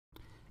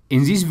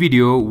In this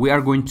video, we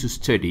are going to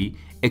study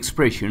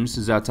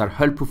expressions that are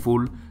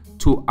helpful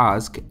to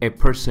ask a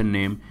person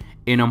name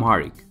in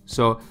Amharic.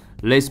 So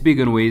let's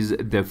begin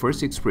with the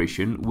first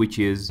expression, which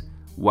is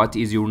what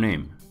is your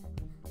name?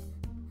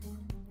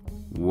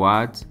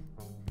 What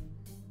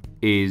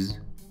is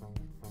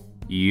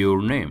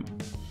your name?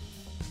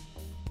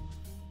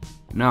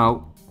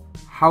 Now,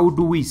 how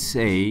do we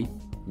say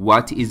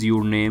what is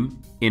your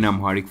name in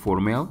Amharic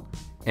for male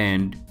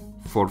and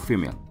for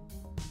female?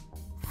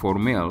 For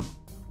male,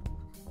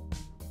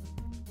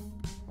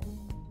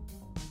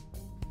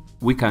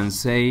 we can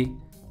say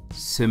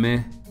ስምህ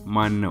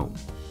ማን ነው?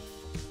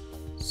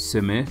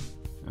 ስምህ,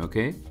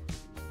 okay?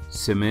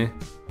 ስምህ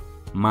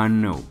ማን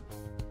ነው?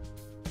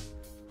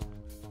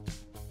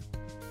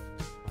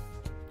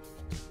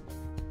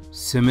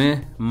 ስምህ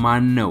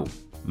ማን ነው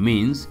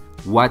means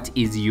what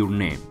is your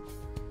name?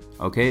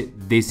 Okay,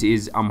 this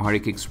is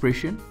Amharic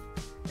expression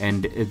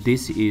and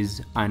this is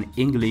an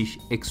English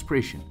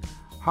expression.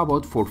 How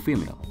about for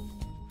female?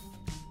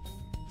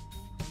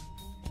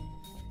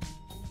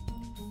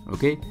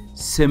 Okay,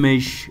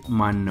 ስምሽ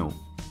ማን ነው?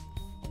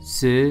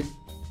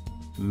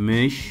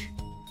 ስምሽ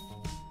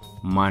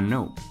ማን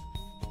ነው?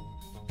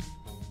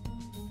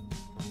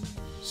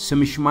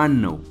 ስምሽ ማን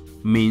ነው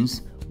means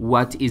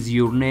what is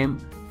your name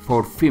for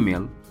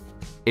female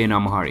in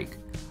Amharic.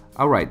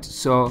 Alright,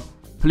 so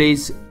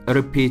please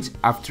repeat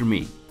after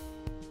me.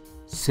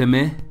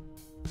 ስምህ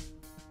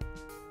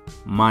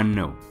ማን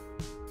ነው?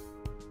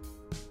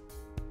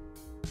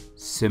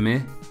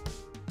 ስምህ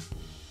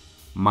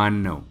ማን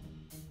ነው?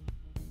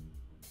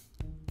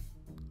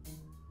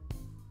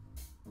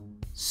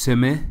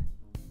 ስምህ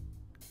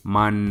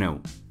ማን ነው?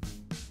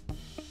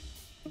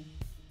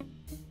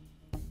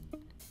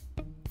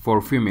 For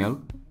female,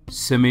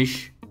 ስምሽ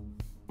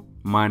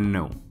ማን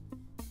ነው?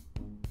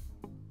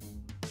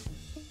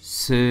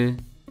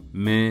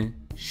 ስምሽ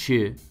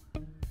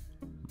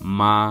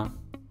ማን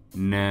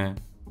ነው?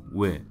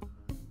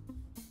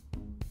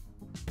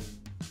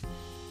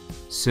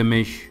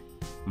 ስምሽ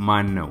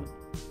ማን ነው?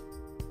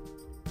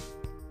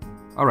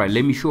 Alright,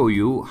 let me show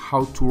you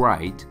how to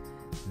write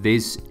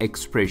this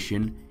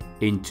expression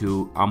into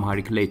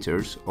Amharic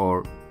letters or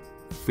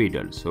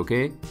fiddles,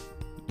 okay?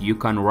 You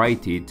can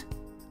write it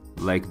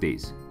like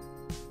this.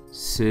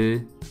 ስምህ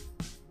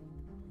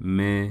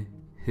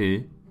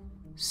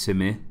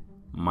ስምህ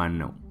ማን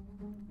ነው?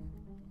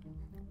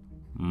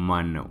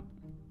 ማን ነው?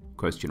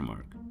 Question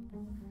mark.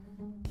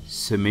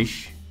 ስምሽ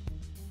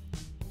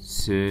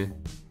ስምሽ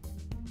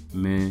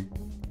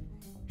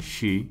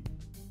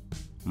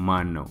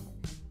ማን ነው?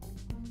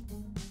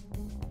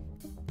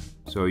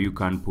 So you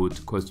can put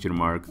question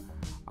mark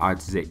at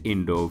the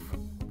end of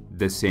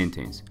the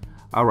sentence.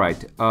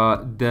 Alright,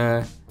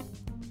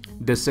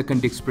 the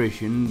second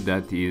expression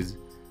that is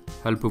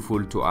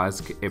helpful to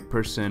ask a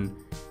person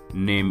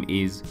name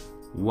is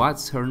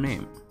what's her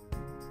name?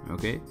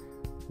 Okay,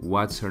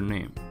 what's her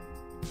name?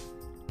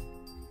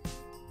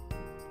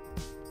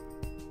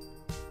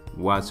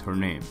 What's her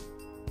name?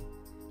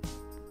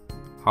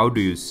 How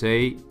do you say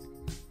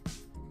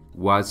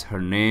what's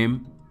her name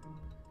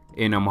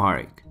in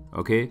Amharic?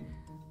 Okay,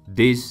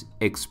 this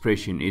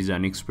expression is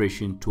an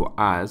expression to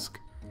ask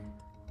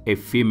a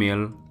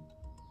female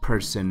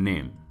person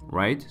name,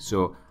 right? So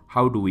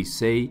how do we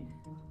say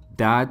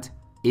that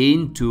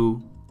into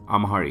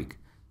Amharic?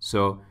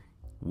 So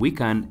we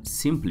can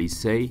simply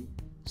say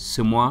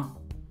ስሟ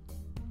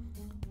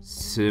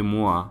ስሟ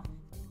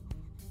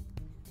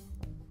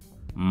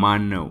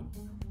ማን ነው?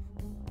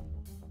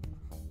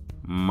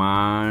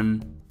 ማን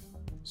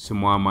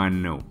ስሟ ማን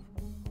ነው?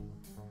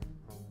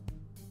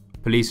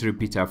 Please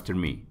repeat after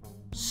me.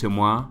 ስሟ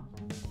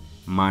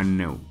ማን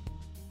ነው?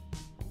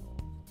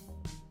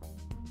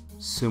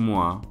 ስሟ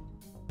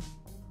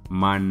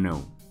ማን ነው?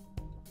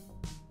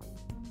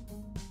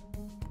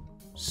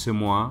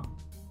 ስሟ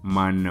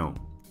ማን ነው?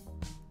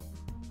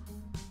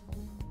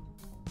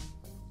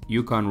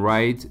 You can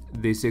write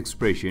this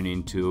expression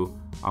into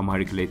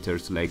Amharic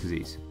letters like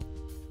this.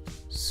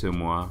 ስሟ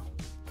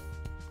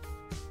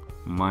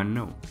ማን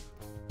ነው?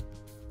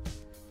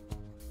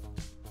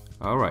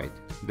 Alright,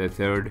 the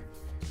third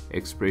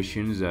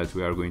expression that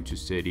we are going to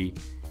study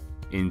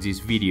in this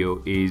video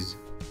is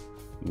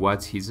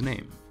what's his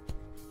name?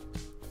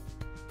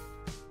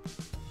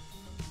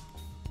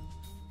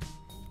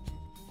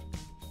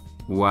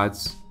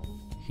 What's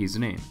his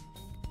name?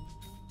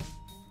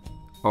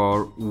 Or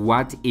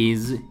what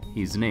is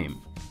his name?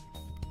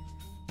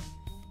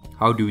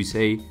 How do we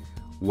say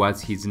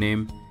what's his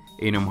name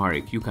in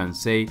Amharic? You can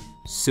say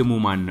ስሙ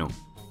ማን ነው?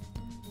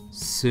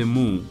 ስሙ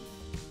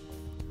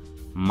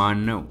ማን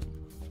ነው?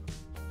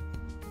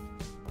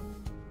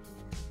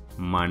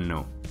 ማን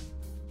ነው?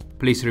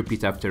 Please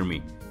repeat after me.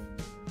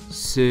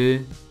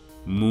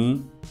 ስሙ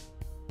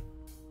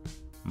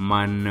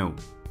ማን ነው?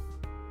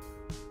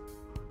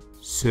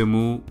 ስሙ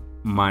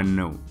ማን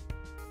ነው?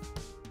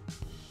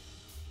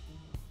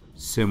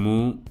 ስሙ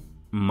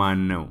ማን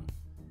ነው?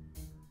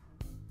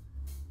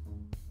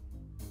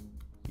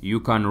 You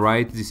can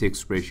write this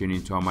expression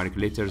into Amharic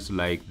letters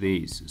like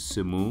this.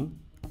 ስሙ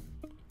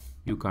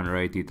you can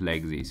write it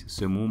like this.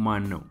 ስሙ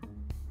ማን ነው?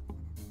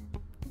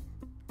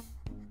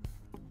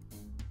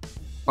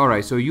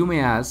 Alright, so you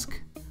may ask,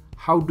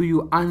 how do you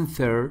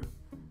answer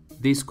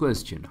this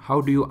question? How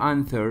do you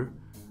answer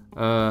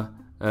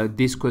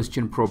this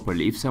question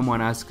properly? If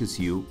someone asks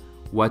you,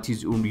 what is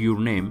your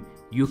name?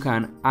 You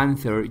can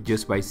answer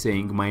just by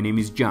saying, my name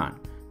is John.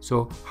 So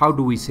how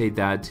do we say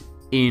that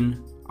in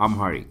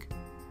Amharic?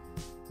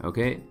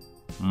 Okay,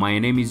 my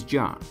name is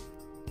John.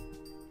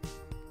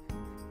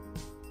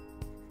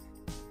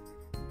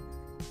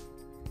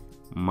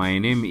 My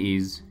name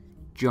is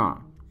John.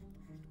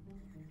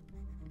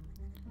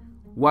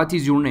 What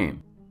is your name?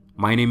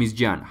 My name is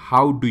John.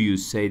 How do you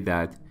say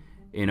that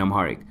in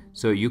Amharic?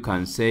 So you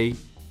can say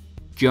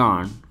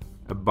John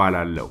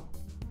እባላለሁ.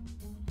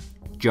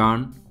 John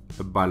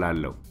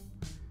እባላለሁ.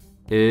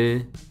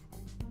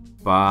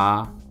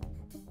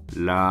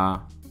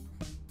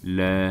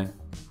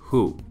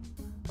 እባላለሁ.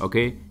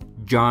 Okay,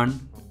 John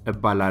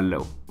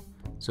እባላለሁ.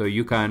 So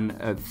you can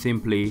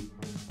simply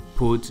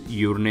put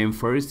your name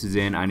first,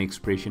 then an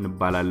expression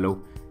እባላለሁ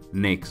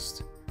next.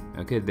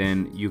 Okay, then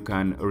you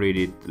can read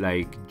it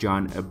like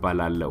John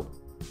እባላለሁ.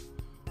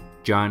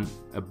 John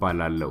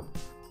እባላለሁ.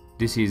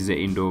 This is the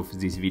end of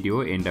this video,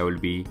 and I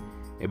will be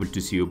able to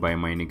see you by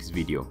my next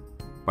video.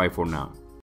 Bye for now.